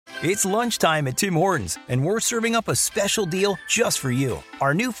It's lunchtime at Tim Hortons, and we're serving up a special deal just for you.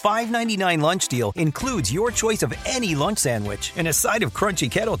 Our new $5.99 lunch deal includes your choice of any lunch sandwich and a side of crunchy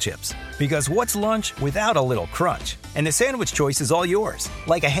kettle chips. Because what's lunch without a little crunch? And the sandwich choice is all yours,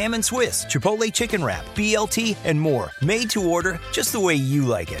 like a ham and Swiss, Chipotle chicken wrap, BLT, and more, made to order just the way you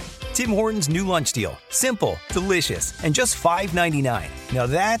like it. Tim Hortons' new lunch deal. Simple, delicious, and just $5.99. Now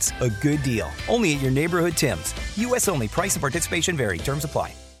that's a good deal. Only at your neighborhood Tim's. U.S. only. Price and participation vary. Terms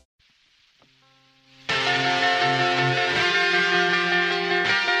apply.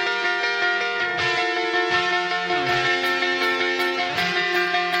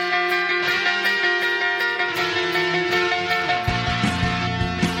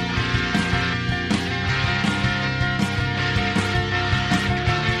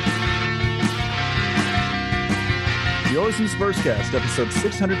 You're listening to Spurscast, episode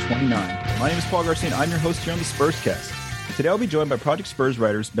 629. My name is Paul Garcia, and I'm your host here on the Spurscast. Today I'll be joined by Project Spurs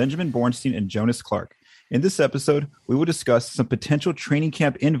writers Benjamin Bornstein and Jonas Clark. In this episode, we will discuss some potential training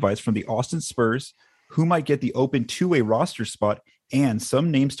camp invites from the Austin Spurs, who might get the open two-way roster spot, and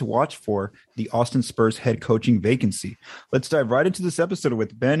some names to watch for the Austin Spurs head coaching vacancy. Let's dive right into this episode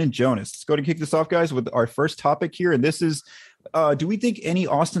with Ben and Jonas. Let's go to kick this off, guys, with our first topic here, and this is do we think any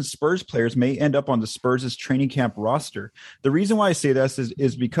Austin Spurs players may end up on the Spurs' training camp roster? The reason why I say this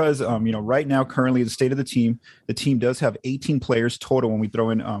is because, right now, currently the state of the team does have 18 players total when we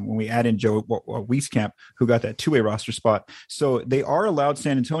throw in, when we add in Joe Wieskamp, who got that two-way roster spot. So they are allowed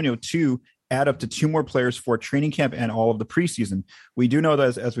San Antonio to add up to two more players for training camp and all of the preseason. We do know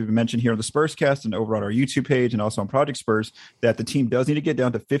that, as we've mentioned here on the Spurscast and over on our YouTube page and also on Project Spurs, that the team does need to get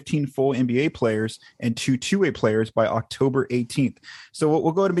down to 15 full NBA players and two-way players by October 18th. So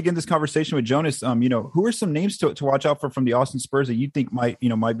we'll go ahead and begin this conversation with Jonas. Who are some names to watch out for from the Austin Spurs that you think might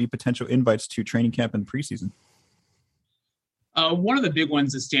be potential invites to training camp and preseason? One of the big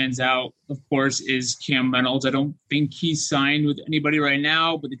ones that stands out, of course, is Cam Reynolds. I don't think he's signed with anybody right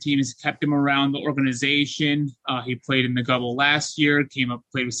now, but the team has kept him around the organization. He played in the Gubble last year,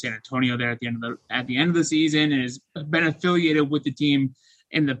 played with San Antonio there at the end of the season, and has been affiliated with the team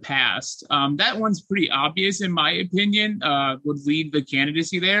in the past. That one's pretty obvious, in my opinion. Would lead the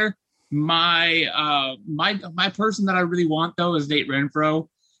candidacy there. My person that I really want, though, is Nate Renfro.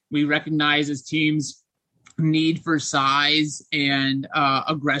 We recognize his team's need for size and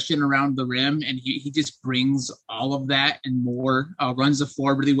aggression around the rim, and he just brings all of that and more. Runs the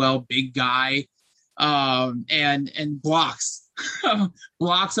floor really well, big guy, and blocks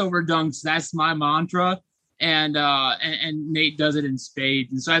blocks over dunks. That's my mantra, and Nate does it in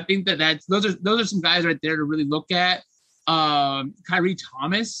spades. And so I think those are some guys right there to really look at. Kyrie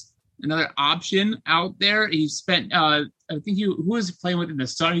Thomas, another option out there. He spent I think who was playing with in the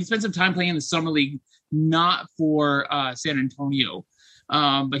summer. He spent some time playing in the summer league. Not for San Antonio,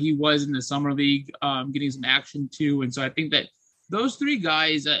 but he was in the summer league getting some action too. And so I think that those three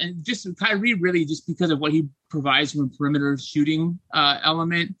guys, and just Kyrie really just because of what he provides from a perimeter shooting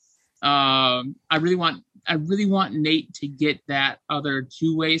element, I really want Nate to get that other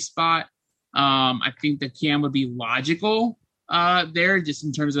two-way spot. I think that Cam would be logical there just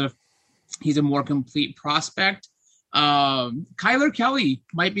in terms of he's a more complete prospect. Kyler Kelly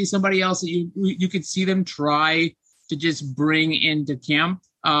might be somebody else that you could see them try to just bring into camp.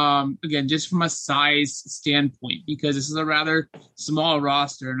 Again, just from a size standpoint, because this is a rather small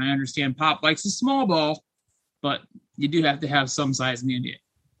roster, and I understand Pop likes a small ball, but you do have to have some size in the NBA.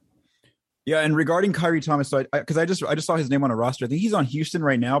 Yeah, and regarding Kyrie Thomas, so because I just saw his name on a roster. I think he's on Houston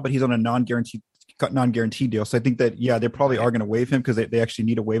right now, but he's on a non-guaranteed deal. So I think that, they probably are going to waive him because they actually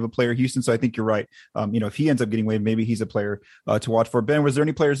need to waive a player, Houston. So I think you're right. If he ends up getting waived, maybe he's a player to watch for. Ben, was there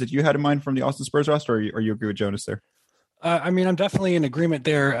any players that you had in mind from the Austin Spurs roster, or you agree with Jonas there? I'm definitely in agreement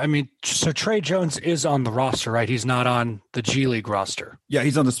there. So Trey Jones is on the roster, right? He's not on the G League roster. Yeah,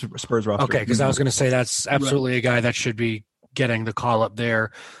 he's on the Spurs roster. Okay, because I was going to say that's absolutely a guy that should be getting the call up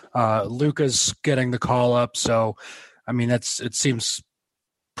there. Luka's getting the call up. So, it seems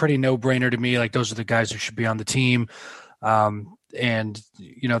pretty no-brainer to me. Like, those are the guys who should be on the team. They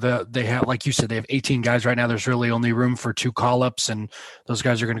have, like you said, they have 18 guys right now. There's really only room for 2 call-ups, and those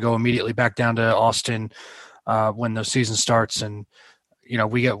guys are going to go immediately back down to Austin when the season starts. And,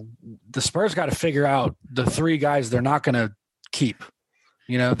 the Spurs got to figure out the 3 guys they're not going to keep.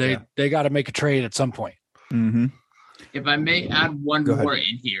 They got to make a trade at some point. Mm-hmm. If I may add one more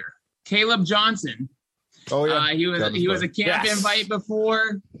in here, Caleb Johnson. Oh yeah, he was a camp invite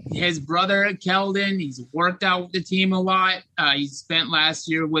before. His brother Keldon, he's worked out with the team a lot. He spent last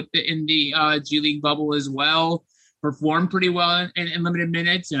year in the G League bubble as well. Performed pretty well in limited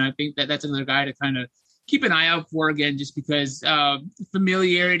minutes, and I think that's another guy to kind of keep an eye out for, again, just because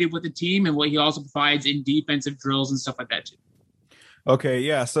familiarity with the team and what he also provides in defensive drills and stuff like that too. Okay,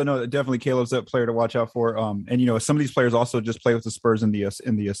 yeah. So no, definitely Caleb's a player to watch out for. And some of these players also just play with the Spurs in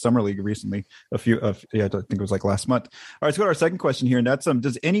the summer league recently. I think it was like last month. All right, let's go to our second question here, and that's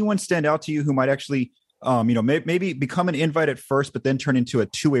does anyone stand out to you who might actually maybe become an invite at first, but then turn into a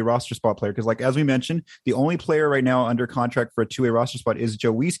two-way roster spot player? Because, like as we mentioned, the only player right now under contract for a two-way roster spot is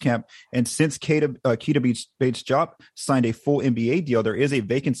Joe Wieskamp. And since Keita Bates-Diop signed a full NBA deal, there is a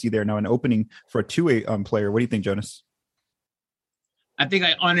vacancy there now, an opening for a two-way player. What do you think, Jonas? I think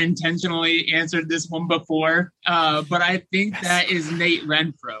I unintentionally answered this one before, but I think that is Nate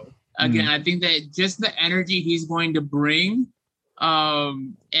Renfro. Again, I think that just the energy he's going to bring,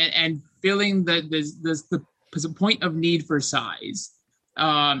 and feeling the point of need for size,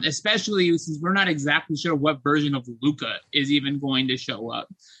 especially since we're not exactly sure what version of Luka is even going to show up.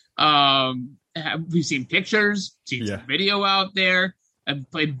 We've seen pictures, seen some video out there. I've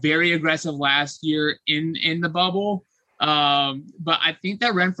played very aggressive last year in the bubble. But I think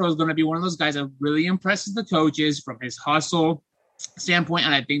that Renfro is going to be one of those guys that really impresses the coaches from his hustle standpoint.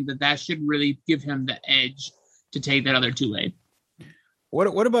 And I think that should really give him the edge to take that other two-way.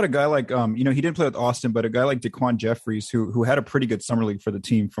 What about a guy like, he didn't play with Austin, but a guy like Daquan Jeffries, who had a pretty good summer league for the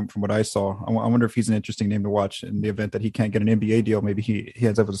team from what I saw. I wonder if he's an interesting name to watch in the event that he can't get an NBA deal. Maybe he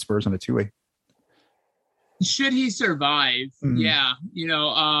ends up with the Spurs on a two-way. Should he survive? Yeah.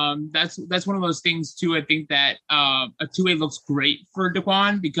 That's one of those things too. I think that a two-way looks great for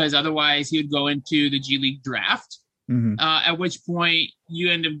Daquan because otherwise he would go into the G League draft. At which point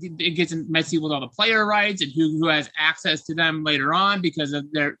it gets messy with all the player rights and who has access to them later on because of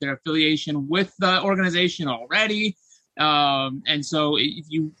their affiliation with the organization already. And so if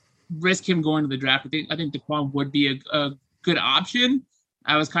you risk him going to the draft, I think Daquan would be a good option.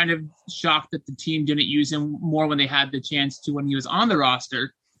 I was kind of shocked that the team didn't use him more when they had the chance to when he was on the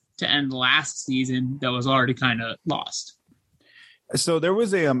roster to end last season that was already kind of lost. So there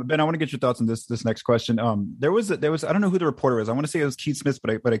was a Ben. I want to get your thoughts on this next question. There was I don't know who the reporter is. I want to say it was Keith Smith,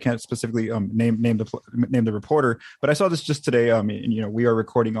 but I can't specifically name the reporter. But I saw this just today. We are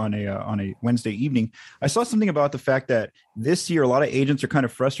recording on a Wednesday evening. I saw something about the fact that this year a lot of agents are kind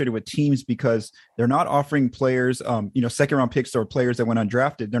of frustrated with teams because they're not offering players, second round picks or players that went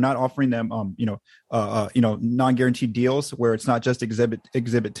undrafted. They're not offering them, non-guaranteed deals where it's not just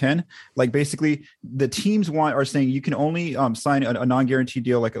exhibit 10. Like basically the teams are saying you can only sign a non-guaranteed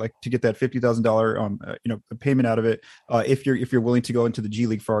deal, like to get that $50,000 payment out of it, if you're willing to go into the G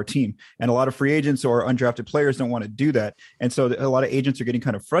League for our team. And a lot of free agents or undrafted players don't want to do that, and so a lot of agents are getting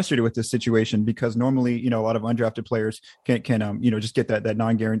kind of frustrated with this situation because normally a lot of undrafted players can just get that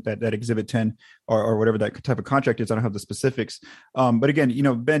non-guaranteed that exhibit 10 or whatever that type of contract is. I don't have the specifics, but again,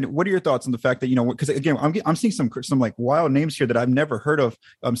 Ben, what are your thoughts on the fact that because again I'm seeing some like wild names here that I've never heard of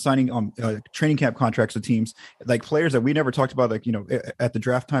signing training camp contracts with teams, like players that we never talked about, like at the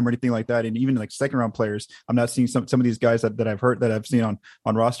draft time or anything like that, and even like second round players. I'm not seeing some of these guys that I've heard that I've seen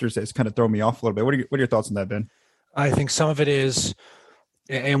on rosters that's kind of thrown me off a little bit. What are your thoughts on that, Ben? I think some of it is,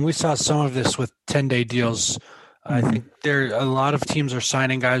 and we saw some of this with 10-day deals. I think a lot of teams are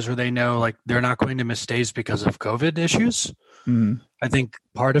signing guys where they know like they're not going to miss days because of COVID issues. I think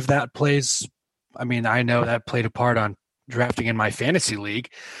part of that plays. I mean, I know that played a part on drafting in my fantasy league,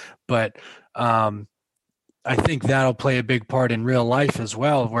 but I think that'll play a big part in real life as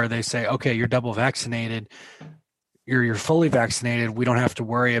well, where they say, okay, you're double vaccinated, you're fully vaccinated. We don't have to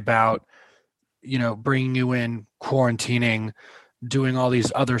worry about, bringing you in, quarantining, doing all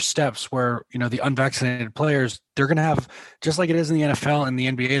these other steps where, the unvaccinated players, they're going to have, just like it is in the NFL and the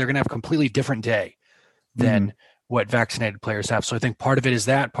NBA, they're going to have a completely different day than what vaccinated players have. So I think part of it is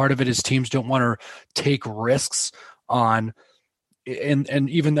that. Part of it is teams don't want to take risks on, and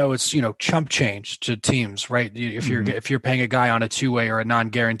even though it's chump change to teams, right? If you're paying a guy on a two-way or a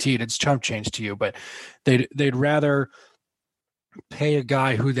non-guaranteed, it's chump change to you. But they'd rather pay a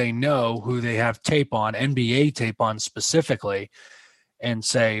guy who they know, who they have tape on, NBA tape on specifically, and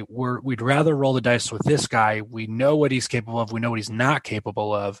say we'd rather roll the dice with this guy. We know what he's capable of. We know what he's not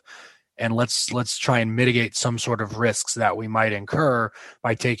capable of. And let's try and mitigate some sort of risks that we might incur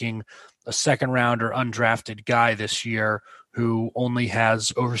by taking a second round or undrafted guy this year who only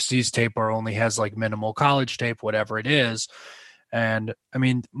has overseas tape or only has like minimal college tape, whatever it is. And I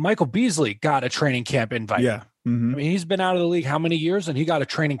mean, Michael Beasley got a training camp invite. Yeah. I mean, he's been out of the league how many years, and he got a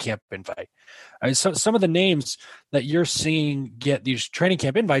training camp invite. I mean, so some of the names that you're seeing get these training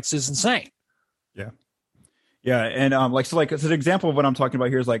camp invites is insane. Yeah. Yeah, and so an example of what I'm talking about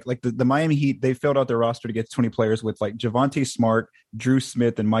here is like the Miami Heat. They filled out their roster to get 20 players with like Javonte Smart, Drew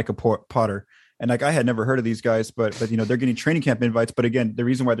Smith, and Micah Potter. And like, I had never heard of these guys, but they're getting training camp invites. But again, the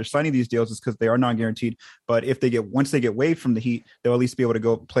reason why they're signing these deals is because they are non-guaranteed. But if once they get waived from the Heat, they'll at least be able to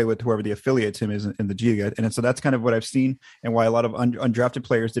go play with whoever the affiliate team is in the G League. And so that's kind of what I've seen, and why a lot of undrafted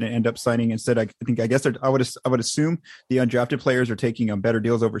players didn't end up signing. Instead, I would assume the undrafted players are taking better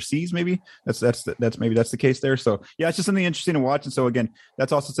deals overseas. Maybe that's the case there. So yeah, it's just something interesting to watch. And so again,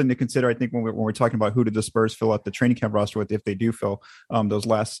 that's also something to consider, I think, when we're talking about who did the Spurs fill out the training camp roster with, if they do fill those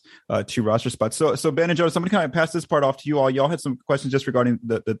last two roster spots. So Ben and Jonas, I'm going to kind of pass this part off to you all. Y'all had some questions just regarding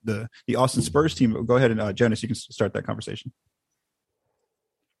the Austin Spurs team. Go ahead, and Jonas, you can start that conversation.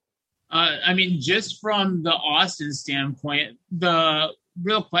 I mean, just from the Austin standpoint, the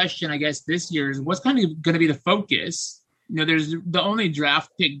real question, I guess, this year is what's kind of going to be the focus. There's the only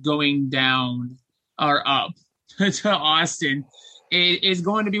draft pick going down or up to Austin is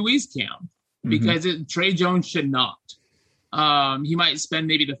going to be Wieskamp, because Trey Jones should not. He might spend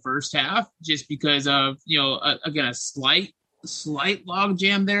maybe the first half just because of, again, a slight log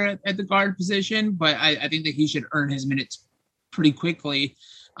jam there at the guard position. But I think that he should earn his minutes pretty quickly.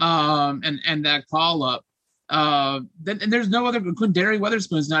 And that call up. Then there's no other. Derry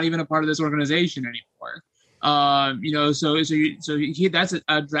Weatherspoon's not even a part of this organization anymore. So that's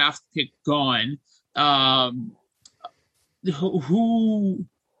a draft pick gone. Who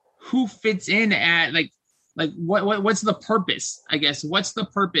fits in at like what's the purpose? I guess what's the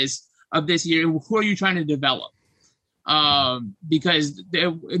purpose of this year? Who are you trying to develop? Because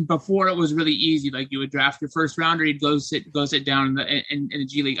before it was really easy. Like, you would draft your first rounder, he'd go sit down in the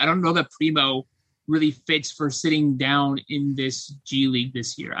G League. I don't know that Primo really fits for sitting down in this G League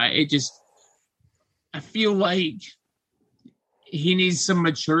this year. I feel like he needs some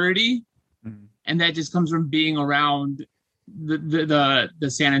maturity, and that just comes from being around the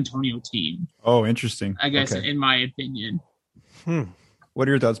San Antonio team. Oh, interesting. I guess, in my opinion. What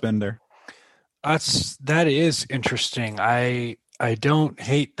are your thoughts, Ben, there? That is interesting. I don't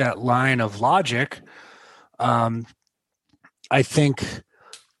hate that line of logic. I think,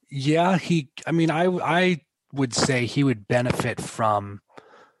 yeah, I would say he would benefit from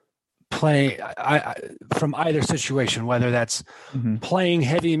play from either situation, whether that's playing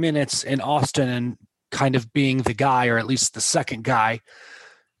heavy minutes in Austin and kind of being the guy, or at least the second guy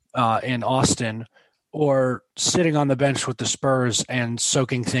in Austin, or sitting on the bench with the Spurs and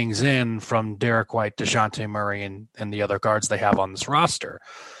soaking things in from Derek White, DeJounte Murray, and the other guards they have on this roster.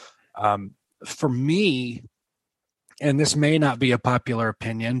 For me, and this may not be a popular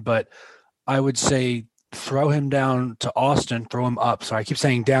opinion, but I would say throw him down to Austin, throw him up. So I keep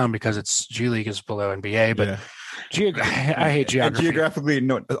saying down because it's G League is below NBA, but I hate geography. Geographically,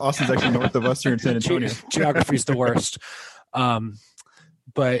 no, Austin's actually north of us here in San Antonio. Geography is the worst.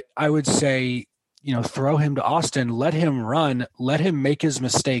 But I would say, throw him to Austin, let him run, let him make his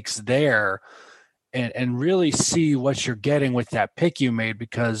mistakes there, and really see what you're getting with that pick you made,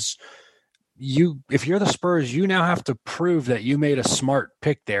 because if you're the Spurs, you now have to prove that you made a smart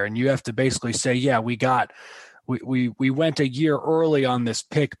pick there, and you have to basically say, yeah, we went a year early on this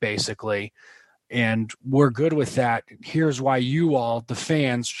pick, basically, and we're good with that. Here's why you all, the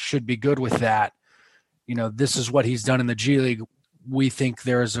fans, should be good with that. This is what he's done in the G League. We think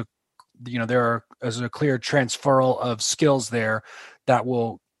there is a clear transferal of skills there that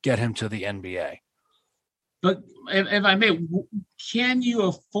will get him to the NBA. But if I may, can you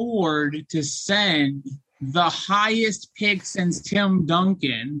afford to send the highest pick since Tim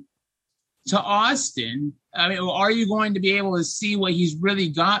Duncan to Austin? I mean, are you going to be able to see what he's really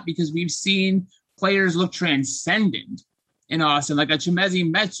got? Because we've seen players look transcendent in Austin, like a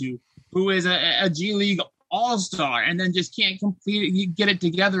Chimezie Metu, who is a G League all-star and then just can't get it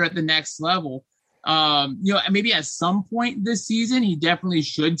together at the next level. Maybe at some point this season, he definitely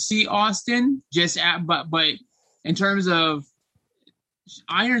should see Austin. But in terms of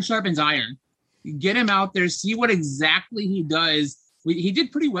iron sharpens iron, get him out there, see what exactly he does. He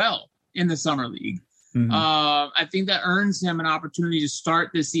did pretty well in the summer league. I think that earns him an opportunity to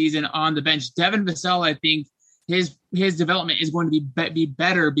start this season on the bench. Devin Vassell, I think his development is going to be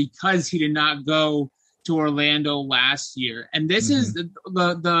better because he did not go to Orlando last year. And this is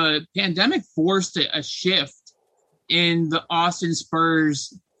the pandemic forced a shift in the Austin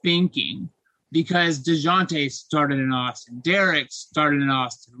Spurs thinking, because DeJounte started in Austin, Derek started in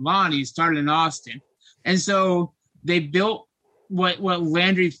Austin, Lonnie started in Austin. And so they built what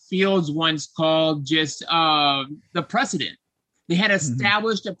Landry Fields once called just the precedent. They had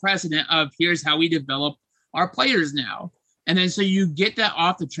established a precedent of here's how we develop our players now. And then so you get that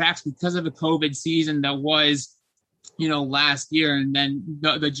off the tracks because of the COVID season that was, last year. And then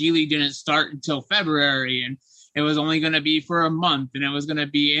the G League didn't start until February. And, it was only going to be for a month, and it was going to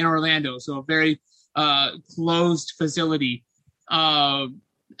be in Orlando, so a very closed facility. I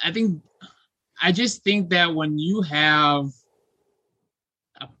just think that when you have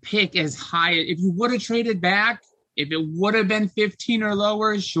a pick as high, if you would have traded back, if it would have been 15 or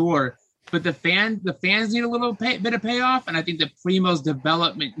lower, sure. But the fans need a little bit of payoff, and I think that Primo's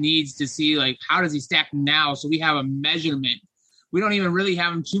development needs to see, like, how does he stack now, so we have a measurement. We don't even really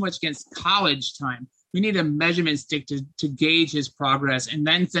have him too much against college time. We need a measurement stick to gauge his progress and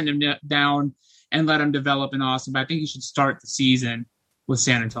then send him down and let him develop in Austin. But I think he should start the season with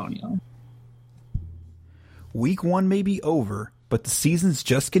San Antonio. Week 1 may be over, but the season's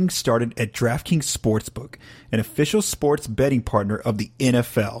just getting started at DraftKings Sportsbook, an official sports betting partner of the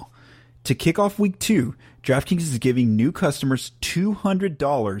NFL. To kick off Week 2, DraftKings is giving new customers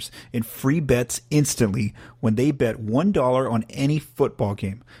 $200 in free bets instantly when they bet $1 on any football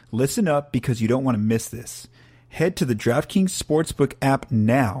game. Listen up, because you don't want to miss this. Head to the DraftKings Sportsbook app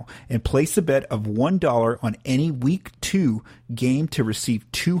now and place a bet of $1 on any Week 2 game to receive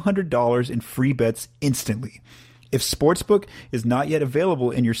 $200 in free bets instantly. If Sportsbook is not yet available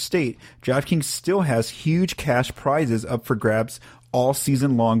in your state, DraftKings still has huge cash prizes up for grabs all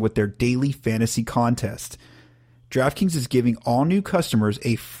season long with their daily fantasy contest. DraftKings is giving all new customers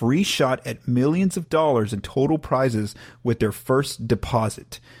a free shot at millions of dollars in total prizes with their first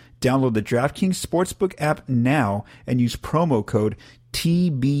deposit. Download the DraftKings Sportsbook app now and use promo code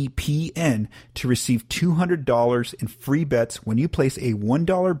TBPN to receive $200 in free bets when you place a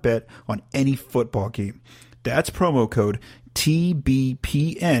 $1 bet on any football game. That's promo code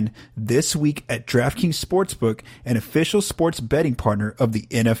TBPN this week at DraftKings Sportsbook, an official sports betting partner of the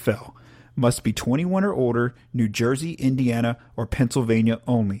NFL. Must be 21 or older, New Jersey, Indiana, or Pennsylvania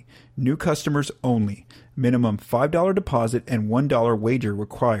only. New customers only. Minimum $5 deposit and $1 wager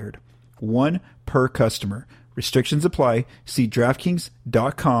required. One per customer. Restrictions apply. See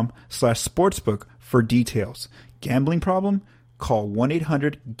DraftKings.com/sportsbook for details. Gambling problem? Call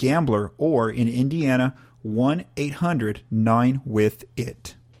 1-800-GAMBLER or in Indiana,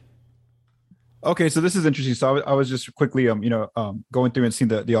 1-800-9-WITH-IT. Okay, so this is interesting. So I was just quickly, going through and seeing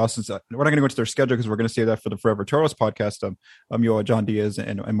the Austins. We're not going to go into their schedule because we're going to save that for the Forever Toros podcast. John Diaz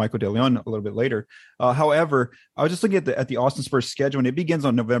and Michael De Leon a little bit later. However, I was just looking at the Austin Spurs schedule, and it begins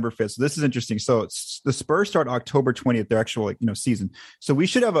on November 5th. So this is interesting. So the Spurs start October 20th, their actual season. So we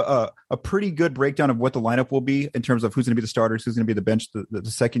should have a pretty good breakdown of what the lineup will be in terms of who's going to be the starters, who's going to be the bench,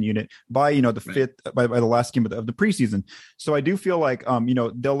 the second unit by the fifth by the last game of the preseason. So I do feel like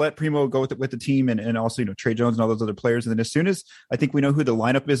they'll let Primo go with the team and also Trey Jones and all those other players. And then as soon as I think we know who the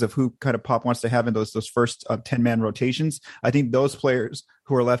lineup is of who kind of Pop wants to have in those first 10-man rotations, I think those players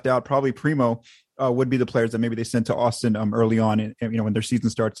who are left out, probably Primo, would be the players that maybe they send to Austin early on, and when their season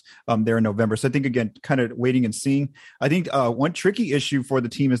starts there in November. So I think, again, kind of waiting and seeing. I think one tricky issue for the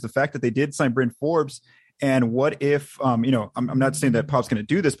team is the fact that they did sign Bryn Forbes. And what if, I'm not saying that Pop's going to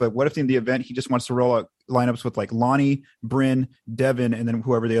do this, but what if in the event he just wants to roll out lineups with like Lonnie, Bryn, Devin, and then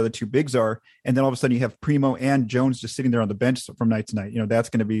whoever the other two bigs are. And then all of a sudden you have Primo and Jones just sitting there on the bench from night to night. That's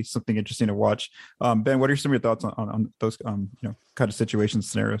going to be something interesting to watch. Ben, what are some of your thoughts on those, kind of situations,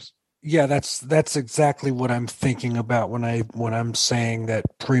 scenarios? Yeah, that's exactly what I'm thinking about when I'm saying that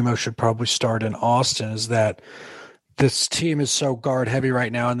Primo should probably start in Austin, is that this team is so guard heavy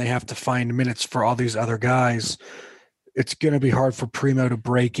right now and they have to find minutes for all these other guys. It's going to be hard for Primo to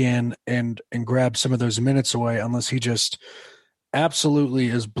break in and grab some of those minutes away unless he just absolutely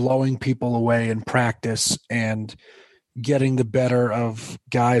is blowing people away in practice and getting the better of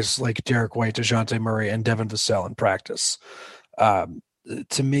guys like Derek White, DeJounte Murray, and Devin Vassell in practice.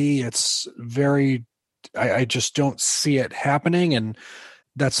 To me, it's I just don't see it happening. And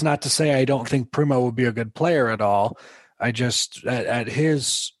that's not to say I don't think Primo would be a good player at all. I just, at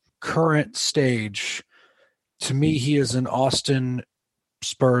his current stage, to me, he is an Austin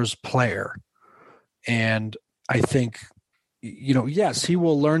Spurs player. And I think, yes, he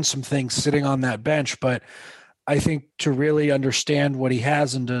will learn some things sitting on that bench, but I think to really understand what he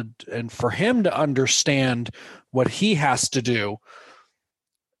has and for him to understand what he has to do,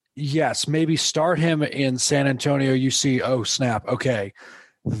 yes, maybe start him in San Antonio. You see, oh, snap, okay.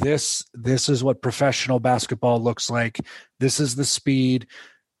 This is what professional basketball looks like. This is the speed.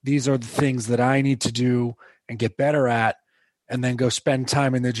 These are the things that I need to do and get better at, and then go spend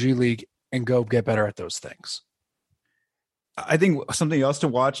time in the G League and go get better at those things. I think something else to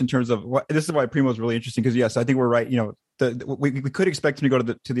watch in terms of this is why Primo is really interesting, because yes, I think we're right. we could expect him to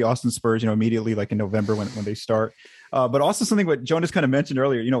go to the Austin Spurs, immediately, like in November when they start. But also something what Jonas kind of mentioned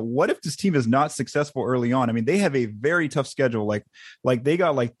earlier, what if this team is not successful early on? I mean, they have a very tough schedule. Like they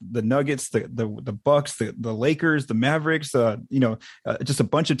got like the Nuggets, the Bucks, the Lakers, the Mavericks, just a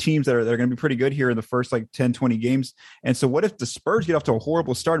bunch of teams that are going to be pretty good here in the first like 10, 20 games. And so what if the Spurs get off to a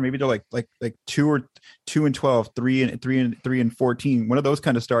horrible start? Maybe they're like 2-12, 3-14, one of those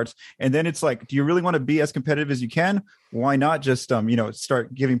kind of starts. And then it's like, do you really want to be as competitive as you can? Why not just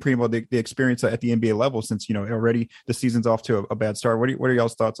start giving Primo the experience at the NBA level, since already the season's off to a bad start? What are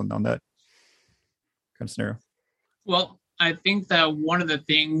y'all's thoughts on that kind of scenario? Well, I think that one of the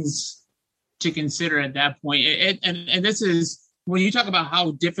things to consider at that point, and this is when you talk about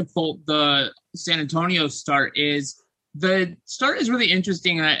how difficult the San Antonio start is. The start is really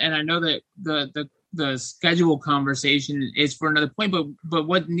interesting, and I know that the schedule conversation is for another point, but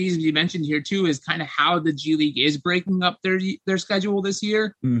what needs to be mentioned here too is kind of how the G League is breaking up their schedule this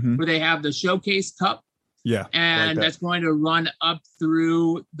year, where they have the Showcase Cup, and that's going to run up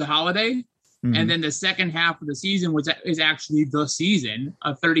through the holiday, and then the second half of the season is actually the season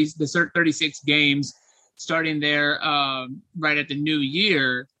of 36 games starting there right at the new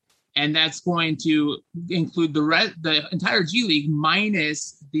year. And that's going to include the entire G League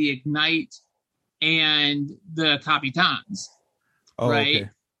minus the Ignite and the Capitans, right?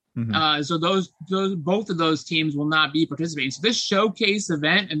 Okay. So those both of those teams will not be participating. So this showcase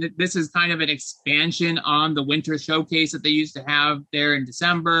event, and this is kind of an expansion on the winter showcase that they used to have there in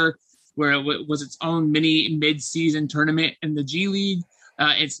December, where it was its own mid-season tournament in the G League.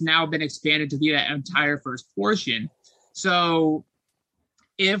 It's now been expanded to be that entire first portion. So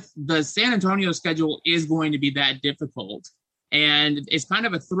if the San Antonio schedule is going to be that difficult, and it's kind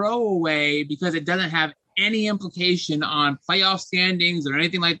of a throwaway because it doesn't have any implication on playoff standings or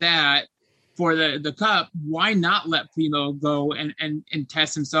anything like that for the Cup, why not let Primo go and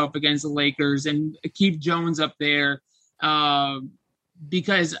test himself against the Lakers and keep Jones up there?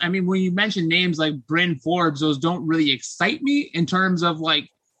 Because, I mean, when you mention names like Bryn Forbes, those don't really excite me in terms of like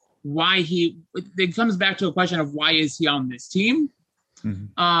why it comes back to a question of why is he on this team?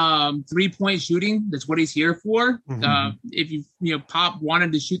 3-point shooting, that's what he's here for. If Pop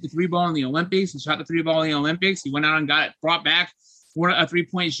wanted to shoot the 3-ball in the Olympics, he shot the 3-ball in the Olympics. He went out and got it brought back. A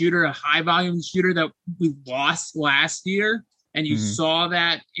 3-point shooter, a high volume shooter that we lost last year, and you saw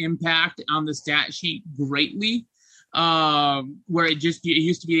that impact on the stat sheet greatly. Where it used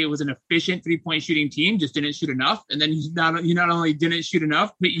to be it was an efficient 3-point shooting team, just didn't shoot enough, and then you not only didn't shoot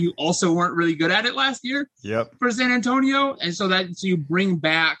enough, but you also weren't really good at it last year. For San Antonio, and so you bring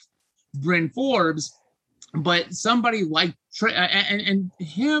back Bryn Forbes, but somebody like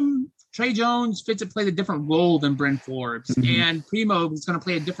Trey Jones fits to play a different role than Bryn Forbes, and Primo is going to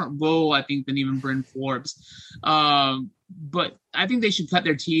play a different role, I think, than even Bryn Forbes. But I think they should cut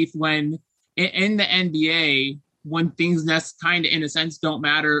their teeth when in the NBA, when things that's kind of in a sense don't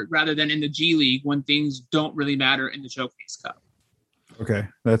matter, rather than in the G League when things don't really matter in the Showcase Cup. Okay,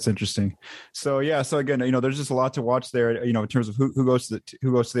 that's interesting. So again, there's just a lot to watch there, in terms of who goes to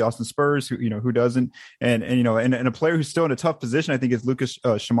the Austin Spurs, who doesn't, and a player who's still in a tough position, I think, is Lucas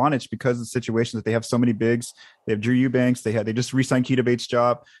Šimanić, because of the situation that they have so many bigs. They have Drew Eubanks. They just re-signed Keita Bates'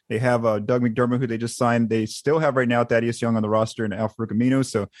 job. They have Doug McDermott, who they just signed. They still have right now Thaddeus Young on the roster and Al-Farouq Aminu.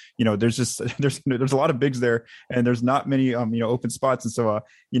 So there's a lot of bigs there, and there's not many open spots. And so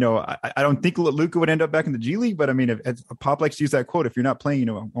I don't think Luka would end up back in the G League, but I mean, if Pop likes to use that quote, if you're not playing,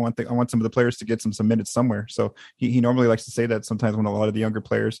 I want some of the players to get some minutes somewhere. So he normally likes to say that sometimes when a lot of the younger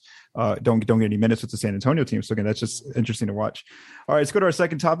players don't get any minutes with the San Antonio team. So again, that's just interesting to watch. All right, let's go to our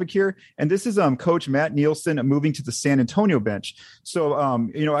second topic here, and this is Coach Matt Nielsen moving to the San Antonio bench. So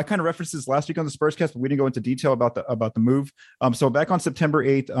I kind of referenced this last week on the Spurscast, but we didn't go into detail about the move. So back on September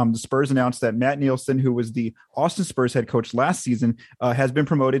 8th, the Spurs announced that Matt Nielsen, who was the Austin Spurs head coach last season, has been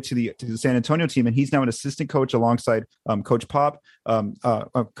promoted to the San Antonio team, and he's now an assistant coach alongside Coach Pop.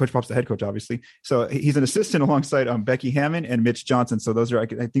 Coach Pop's the head coach, obviously. So he's an assistant alongside Becky Hammond and Mitch Johnson. So those are,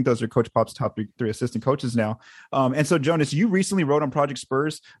 I think those are Coach Pop's top three assistant coaches now. And so Jonas, you recently wrote on Project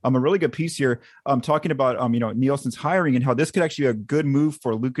Spurs a really good piece here talking about Nielsen's hiring and how this could actually be a good move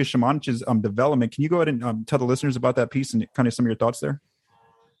for Lucas Šimanić's development. Can you go ahead and tell the listeners about that piece and kind of some of your thoughts there?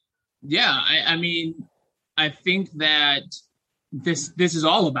 Yeah, I mean, I think that this is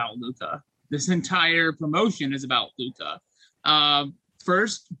all about Luka. This entire promotion is about Luka.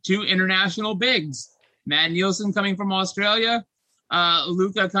 First, 2 international bigs, Matt Nielsen coming from Australia,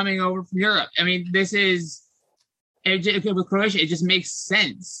 Luka coming over from Europe. I mean, this is with Croatia. It just makes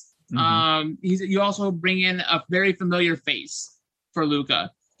sense. You also bring in a very familiar face for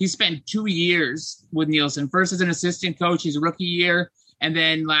Luka. he spent 2 years with Nielsen, first as an assistant coach his rookie year, and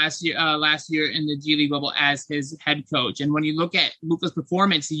then last year in the G League level as his head coach. And when you look at Luka's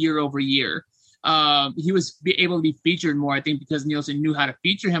performance year over year, he was able to be featured more, I think, because Nielsen knew how to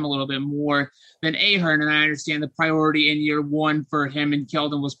feature him a little bit more than Ahern. And I understand the priority in year one for him and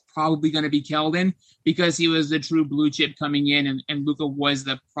Keldon was probably going to be Keldon because he was the true blue chip coming in, and Luka was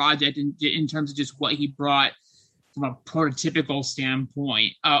the project in terms of just what he brought from a prototypical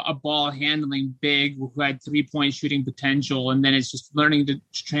standpoint, a ball handling big who had 3-point shooting potential. And then it's just learning to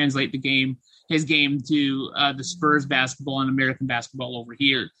translate his game to the Spurs basketball and American basketball over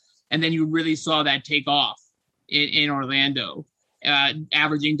here. And then you really saw that take off in Orlando,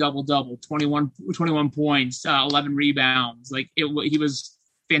 averaging double-double, 21 points, 11 rebounds. He was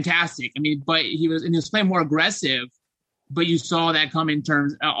fantastic. I mean, but he was playing more aggressive, but you saw that come in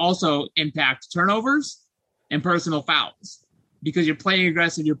terms also impact turnovers and personal fouls, because you're playing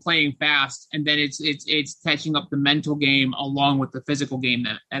aggressive, you're playing fast, and then it's catching up the mental game along with the physical game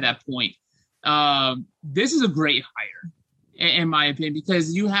at that point. This is a great hire, in my opinion,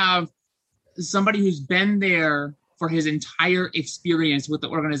 because you have somebody who's been there for his entire experience with the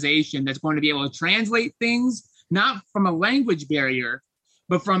organization that's going to be able to translate things, not from a language barrier,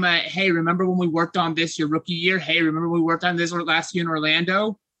 but from a, hey, remember when we worked on this your rookie year? Hey, remember when we worked on this last year in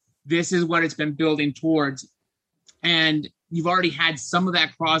Orlando? This is what it's been building towards. And you've already had some of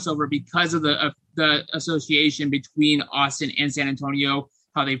that crossover because of the association between Austin and San Antonio,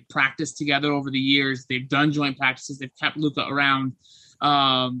 how they've practiced together over the years. They've done joint practices. They've kept Luka around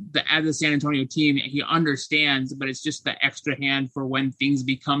the San Antonio team. He understands, but it's just the extra hand for when things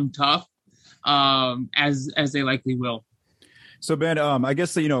become tough, as they likely will. So Ben, I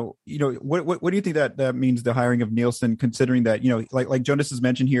guess what do you think that means, the hiring of Nielsen, considering that like Jonas has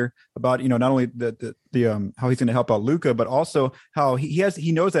mentioned here about not only the how he's going to help out Luka, but also how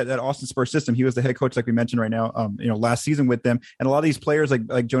he knows that Austin Spurs system. He was the head coach, like we mentioned right now, last season with them, and a lot of these players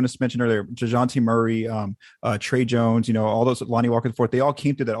like Jonas mentioned earlier, DeJounte Murray, Trey Jones, all those, Lonnie Walker IV, they all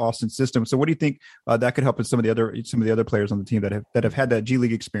came to that Austin system. So what do you think that could help with some of the other players on the team that have had that G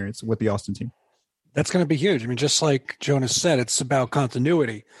League experience with the Austin team? That's going to be huge. I mean, just like Jonas said, it's about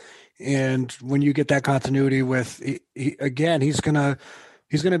continuity. And when you get that continuity with, he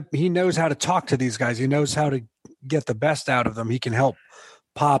knows how to talk to these guys. He knows how to get the best out of them. He can help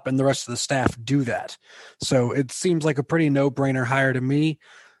Pop and the rest of the staff do that. So it seems like a pretty no-brainer hire to me.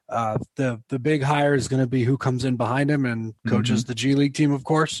 The big hire is going to be who comes in behind him and coaches the G League team, of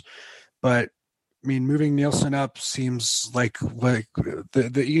course. But I mean, moving Nielsen up seems like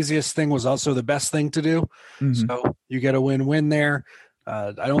the easiest thing was also the best thing to do. Mm-hmm. So you get a win-win there.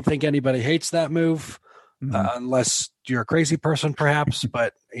 I don't think anybody hates that move, unless you're a crazy person, perhaps.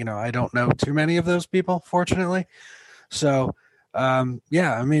 But, I don't know too many of those people, fortunately. So, I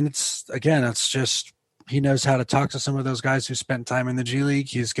mean, it's just he knows how to talk to some of those guys who spent time in the G League.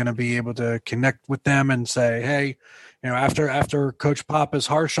 He's going to be able to connect with them and say, hey, after Coach Pop is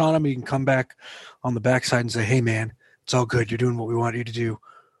harsh on him, he can come back on the backside and say, hey, man, it's all good. You're doing what we want you to do.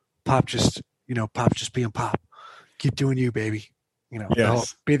 Pop just being Pop. Keep doing you, baby.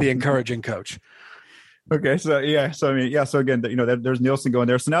 Yes. Be the encouraging coach. Okay. So again, there's Nielsen going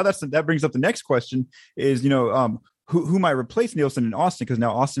there. So now that brings up the next question is, who might replace Nielsen in Austin? Because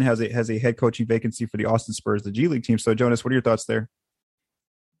now Austin has a head coaching vacancy for the Austin Spurs, the G League team. So Jonas, what are your thoughts there?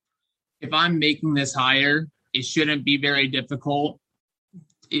 If I'm making this hire, it shouldn't be very difficult.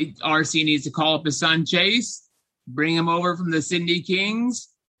 RC needs to call up his son Chase, bring him over from the Sydney Kings,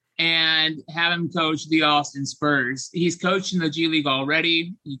 and have him coach the Austin Spurs. He's coached in the G League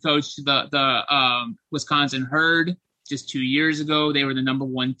already. He coached the Wisconsin Herd just 2 years ago. They were the number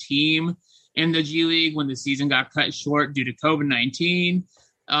one team in the G League when the season got cut short due to COVID-19.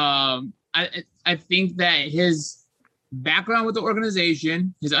 I think that his background with the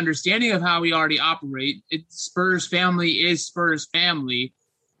organization, his understanding of how we already operate, Spurs family is Spurs family.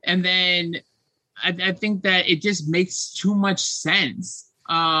 And then I think that it just makes too much sense.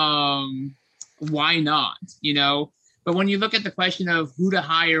 Why not? But when you look at the question of who to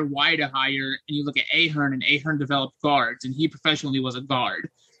hire, why to hire, and you look at Ahern, and Ahern developed guards, and he professionally was a guard.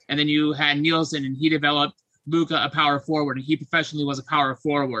 And then you had Nielsen, and he developed Luka, a power forward, and he professionally was a power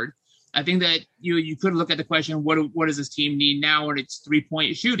forward. I think that you could look at the question, what does this team need now when it's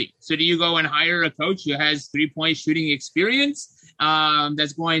 3-point shooting? So do you go and hire a coach who has 3-point shooting experience,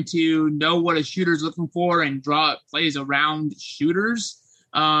 that's going to know what a shooter's looking for and draw plays around shooters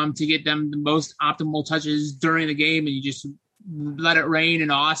to get them the most optimal touches during the game, and you just let it rain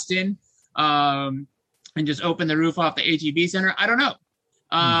in Austin and just open the roof off the HEB Center? I don't know.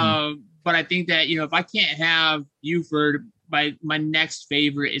 But I think that, if I can't have Buford my next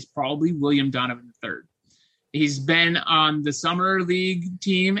favorite is probably William Donovan III. He's been on the summer league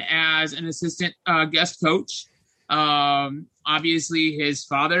team as an assistant guest coach. Obviously, his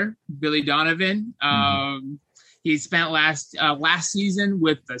father, Billy Donovan, he spent last season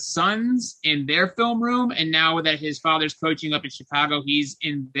with the Suns in their film room, and now that his father's coaching up in Chicago, he's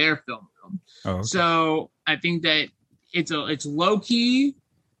in their film room. Oh, okay. So I think that it's low key.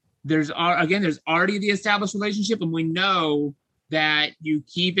 There's already the established relationship, and we know that you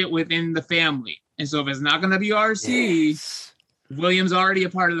keep it within the family. And so if it's not going to be RC, William's already a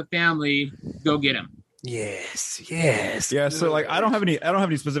part of the family. Go get him. Yes. Yeah. So like, I don't have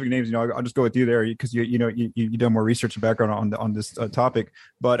any specific names. You know, I'll just go with you there because you done more research and background on this topic.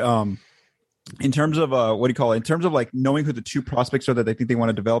 But in terms of in terms of like knowing who the two prospects are that they think they want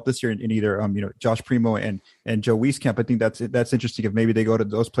to develop this year in either Josh Primo and Joe Wieskamp, I think that's interesting if maybe they go to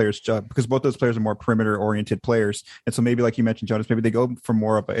those players because both those players are more perimeter oriented players, and so maybe like you mentioned, Jonas, maybe they go for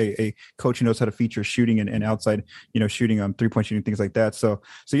more of a coach who knows how to feature shooting and outside shooting 3-point shooting, things like that. So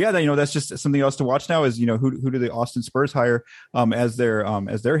yeah, that's just something else to watch now is who do the Austin Spurs hire as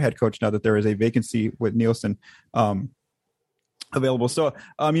their head coach now that there is a vacancy with Nielsen available. So,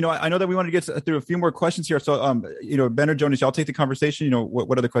 I know that we want to get through a few more questions here. So, Ben or Jonas, y'all take the conversation.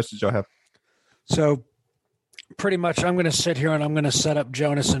 What other questions y'all have? So pretty much I'm going to sit here and I'm going to set up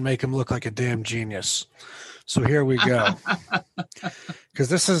Jonas and make him look like a damn genius. So here we go. Because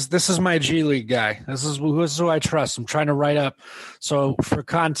this is my G League guy. This is who I trust. I'm trying to write up. So for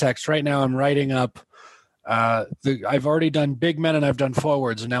context, right now I'm writing up I've already done big men and I've done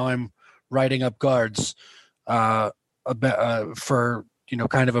forwards, and now I'm writing up guards. For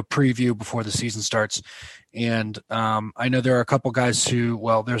kind of a preview before the season starts. And I know there are a couple guys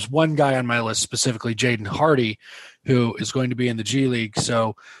there's one guy on my list, specifically Jaden Hardy, who is going to be in the G League.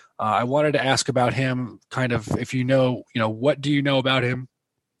 So I wanted to ask about him, kind of, if what do you know about him?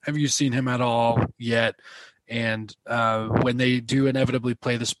 Have you seen him at all yet? And when they do inevitably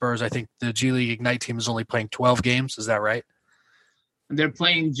play the Spurs, I think the G League Ignite team is only playing 12 games. Is that right? They're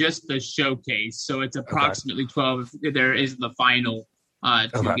playing just the showcase, so it's approximately 12. There is the final 2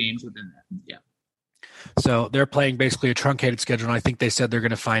 games within that. Yeah. So they're playing basically a truncated schedule, and I think they said they're going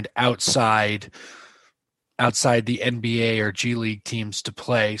to find outside the NBA or G League teams to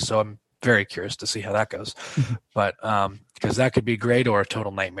play. So I'm very curious to see how that goes. But because that could be great or a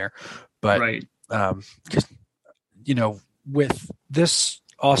total nightmare. But right. With this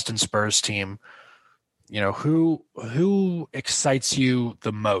Austin Spurs team, who excites you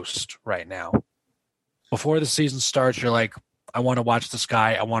the most right now? Before the season starts, you're like, I want to watch this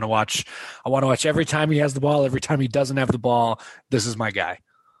guy. I want to watch every time he has the ball, every time he doesn't have the ball. This is my guy.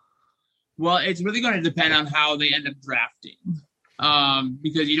 Well, it's really going to depend on how they end up drafting,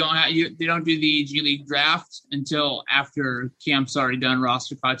 because they don't do the G League draft until after camp's already done,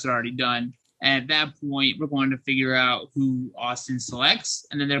 roster cuts are already done. And at that point, we're going to figure out who Austin selects,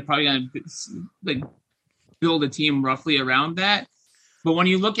 and then they're probably going to build a team roughly around that. But when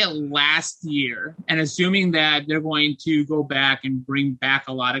you look at last year, and assuming that they're going to go back and bring back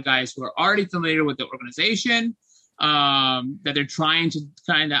a lot of guys who are already familiar with the organization, that they're trying to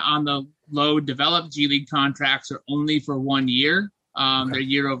kind of on the low develop, G League contracts are only for 1 year. They're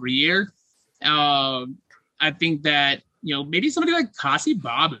year over year. I think that, maybe somebody like Kasi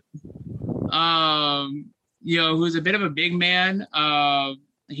Babu, who's a bit of a big man.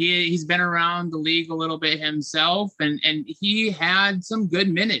 He's been around the league a little bit himself, and he had some good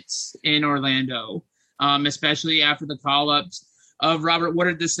minutes in Orlando, especially after the call-ups of Robert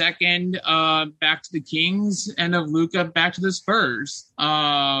Woodard II back to the Kings and of Luka back to the Spurs.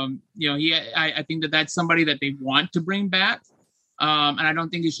 I think that's somebody that they want to bring back, and I don't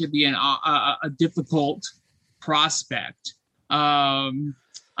think it should be a difficult prospect.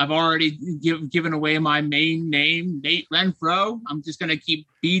 I've already given away my main name, Nate Renfro. I'm just going to keep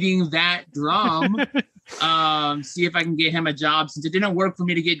beating that drum, see if I can get him a job, since it didn't work for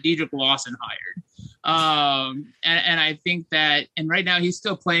me to get Dedrick Lawson hired. And I think that, and right now he's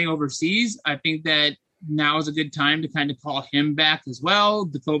still playing overseas. I think that now is a good time to kind of call him back as well.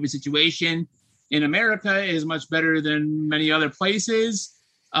 The COVID situation in America is much better than many other places.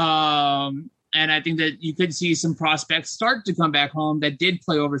 And I think that you could see some prospects start to come back home that did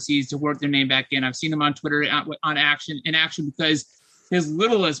play overseas to work their name back in. I've seen them on Twitter in action because his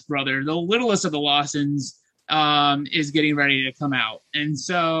littlest brother, the littlest of the Lawsons, is getting ready to come out. And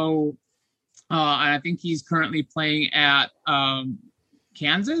so I think he's currently playing at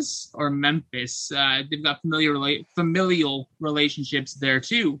Kansas or Memphis. They've got familial relationships there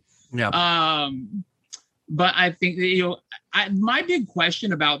too. Yeah. But I think that, my big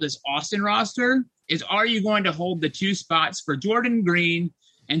question about this Austin roster is, are you going to hold the 2 spots for Jordan Green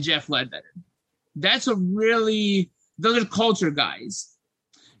and Jeff Ledbetter? Those are culture guys.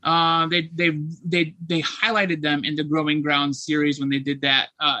 They highlighted them in the Growing Grounds series when they did that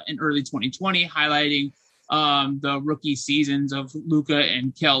in early 2020, highlighting the rookie seasons of Luka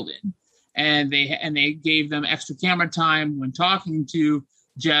and Keldon. And they gave them extra camera time when talking to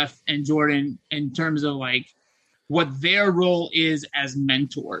Jeff and Jordan in terms of like what their role is as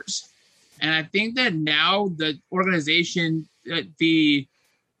mentors. And I think that now the organization, the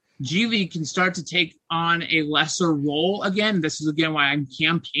G League, can start to take on a lesser role again. This is again why I'm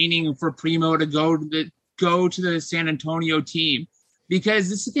campaigning for Primo to go to the San Antonio team, because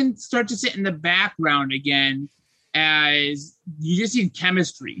this can start to sit in the background again as you just need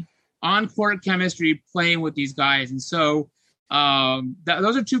chemistry, on-court chemistry, playing with these guys. And so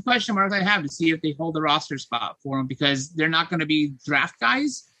those are 2 question marks I have to see if they hold the roster spot for them, because they're not going to be draft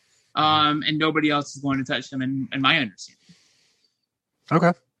guys, and nobody else is going to touch them in my understanding.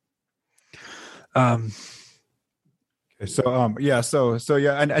 Okay. So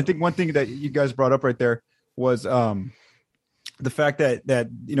and I think one thing that you guys brought up right there was the fact that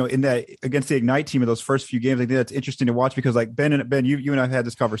in that against the Ignite team in those first few games, I think that's interesting to watch, because like Ben, you and I have had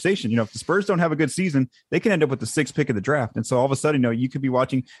this conversation. If the Spurs don't have a good season, they can end up with the 6th pick of the draft, and so all of a sudden, you could be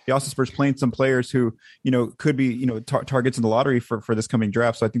watching the Austin Spurs playing some players who could be targets in the lottery for this coming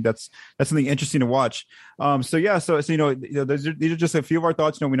draft. So I think that's something interesting to watch. These are just a few of our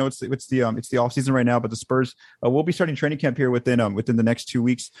thoughts. We know it's the off season right now, but the Spurs will be starting training camp here within the next 2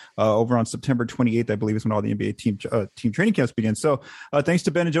 weeks. Over on September 28th, I believe, is when all the NBA team training camps begin. So thanks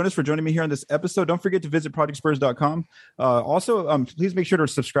to Ben and Jonas for joining me here on this episode. Don't forget to visit projectspurs.com. Also, please make sure to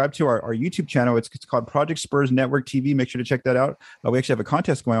subscribe to our YouTube channel. It's called Project Spurs Network TV. Make sure to check that out. We actually have a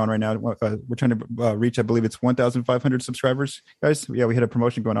contest going on right now. We're trying to reach, I believe it's 1,500 subscribers, guys. Yeah, we had a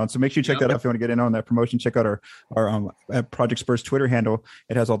promotion going on. So make sure you check that out if you want to get in on that promotion. Check out our Project Spurs Twitter handle.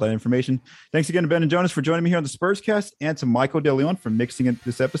 It has all that information. Thanks again to Ben and Jonas for joining me here on the Spurscast, and to Michael DeLeon for mixing in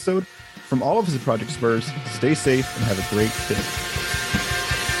this episode. From all of us at Project Spurs, stay safe and have a great day.